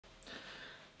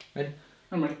Ready?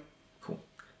 I'm ready. Cool.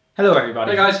 Hello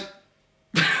everybody. Hey guys.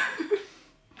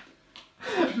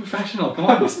 Professional, come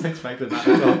on. Expected that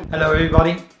as well. Hello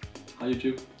everybody. Hi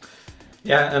YouTube.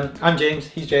 Yeah, I'm James,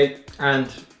 he's Jake, and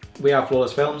we are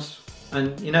Flawless Films.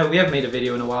 And you know, we haven't made a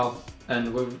video in a while,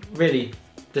 and we're really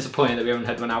disappointed that we haven't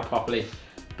had one out properly.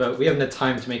 But we haven't had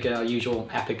time to make it our usual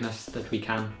epicness that we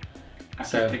can.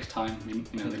 So it takes time. You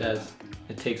know, it does.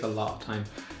 It takes a lot of time.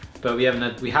 But we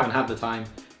haven't had the time.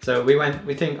 So we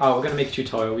think, oh, we're going to make a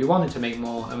tutorial. We wanted to make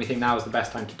more, and we think now is the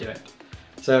best time to do it.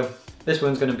 So this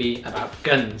one's going to be about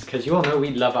guns, because you all know we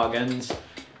love our guns.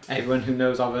 Everyone who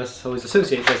knows of us always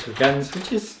associates us with guns,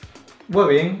 which is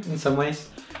worrying in some ways.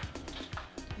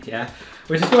 Yeah,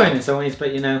 which is worrying in some ways,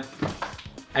 but you know,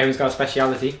 everyone's got a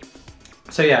speciality.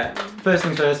 So yeah, first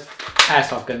things first,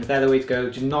 airsoft guns. They're the way to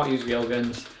go. Do not use real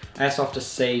guns. Airsoft is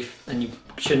safe, and you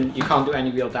can't do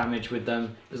any real damage with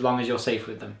them as long as you're safe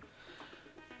with them.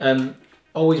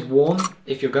 Always warn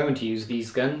if you're going to use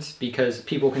these guns, because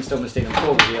people can still mistake them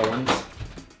for the real ones.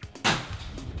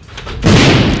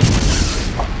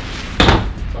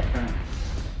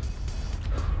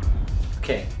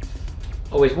 Okay.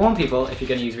 Always warn people if you're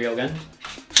going to use real guns.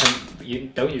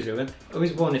 You don't use real guns.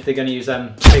 Always warn if they're going to use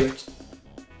Dude,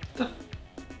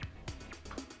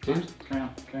 carry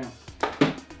on.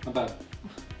 Not bad.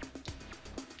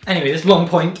 Anyway, this long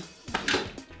point.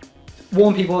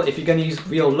 Warn people if you're going to use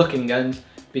real looking guns,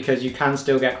 because you can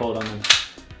still get caught on them.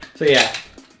 So yeah,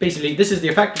 basically this is the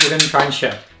effect that we're going to try and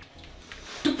show.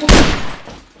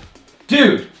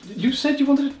 Dude, you said you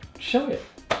wanted to show it.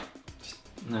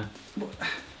 No.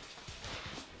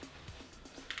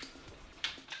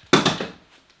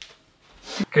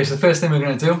 Okay, so the first thing we're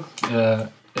going to do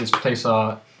is place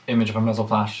our image of a muzzle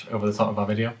flash over the top of our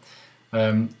video.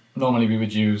 Normally we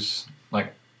would use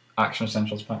like Action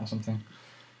Essentials pack or something,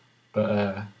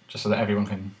 but just so that everyone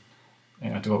can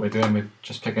do what we're doing, we're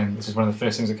just picking, this is one of the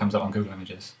first things that comes up on Google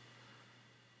Images.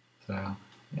 So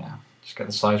yeah, just get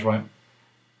the size right.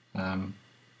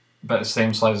 About the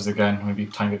same size as the gun, maybe a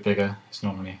tiny bit bigger, it's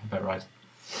normally about right.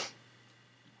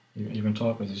 You even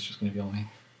talk, or is it just going to be on me?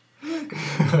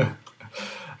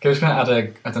 Okay, we're just going to add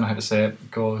a, I don't know how to say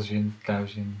it, Gaussian, a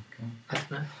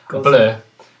blur,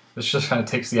 which just kind of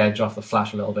takes the edge off the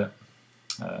flash a little bit.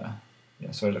 Yeah,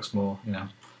 so it looks more,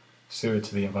 suited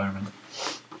to the environment.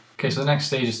 Okay, so the next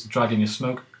stage is to drag in your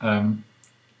smoke. I'm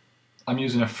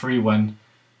using a free one,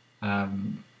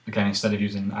 again, instead of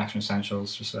using Action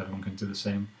Essentials, just so everyone can do the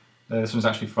same. This one's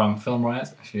actually from Film Riot,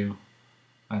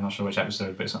 I'm not sure which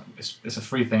episode, but it's a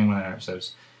free thing in one of their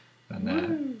episodes.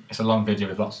 And it's a long video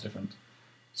with lots of different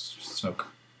smoke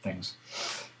things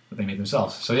that they made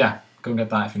themselves. So yeah, go and get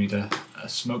that if you need a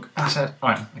smoke asset.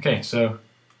 Alright, okay, so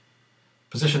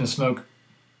position the smoke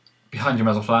behind your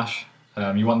muzzle flash.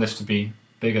 You want this to be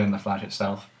bigger than the flash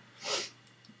itself.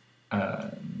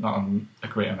 Not on a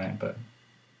great amount, but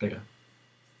bigger.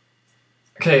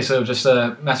 Okay, so just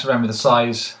mess around with the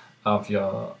size of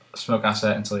your smoke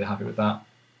asset until you're happy with that.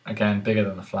 Again, bigger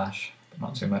than the flash, but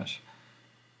not too much.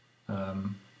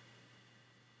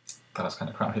 That's kind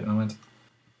of crappy at the moment.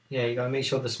 Yeah, you gotta make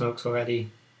sure the smoke's already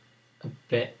a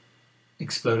bit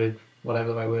exploded, whatever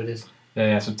the right word is.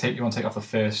 Yeah, so you want to take off the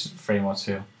first frame or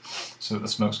two, so that the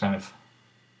smoke's kind of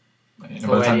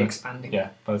already expanding.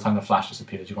 Yeah, by the time the flash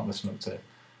disappears, you want the smoke to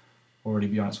already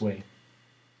be on its way.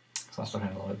 So that's looking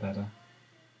a little bit better.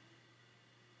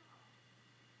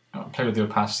 I'll play with the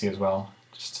opacity as well,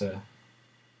 just to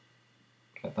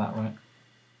get that right.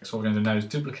 So what we're going to do now is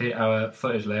duplicate our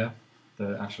footage layer,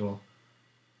 the actual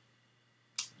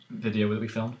video that we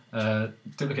filmed.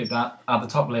 Duplicate that, add the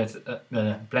top layer to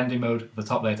the blending mode, the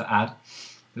top layer to add.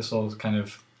 This will kind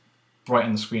of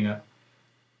brighten the screen up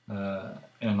in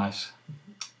a nice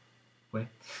way.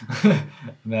 And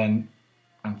then,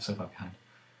 I'm so far behind.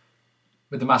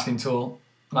 With the masking tool,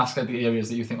 mask out the areas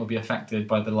that you think will be affected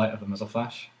by the light of the muzzle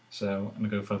flash. So I'm going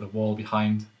to go for the wall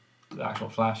behind the actual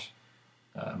flash,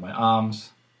 my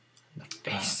arms, the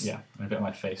face. Yeah, and a bit of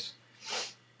my face.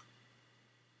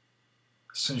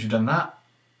 As soon as you've done that,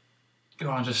 you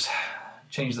want to just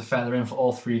change the feather in for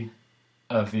all three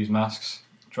of these masks.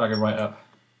 Drag it right up,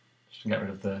 just to get rid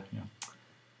of the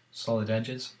solid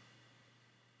edges.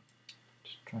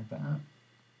 Just drag that out.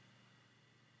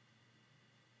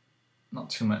 Not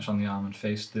too much on the arm and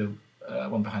face. The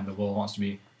one behind the wall wants to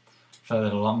be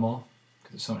feathered a lot more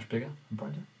because it's so much bigger and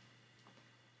brighter.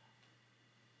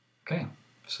 Okay,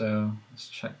 so let's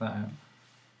check that out.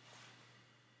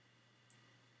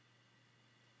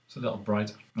 It's a little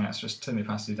bright. Yeah, let's just turn the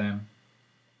opacity down.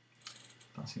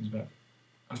 That seems about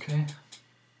okay.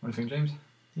 What do you think, James?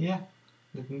 Yeah,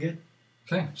 looking good.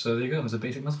 Okay, so there you go, there's a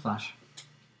basic muzzle flash.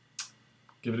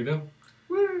 give it a go.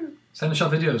 Woo! Send us your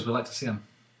videos. We'd like to see them.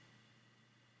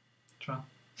 Try.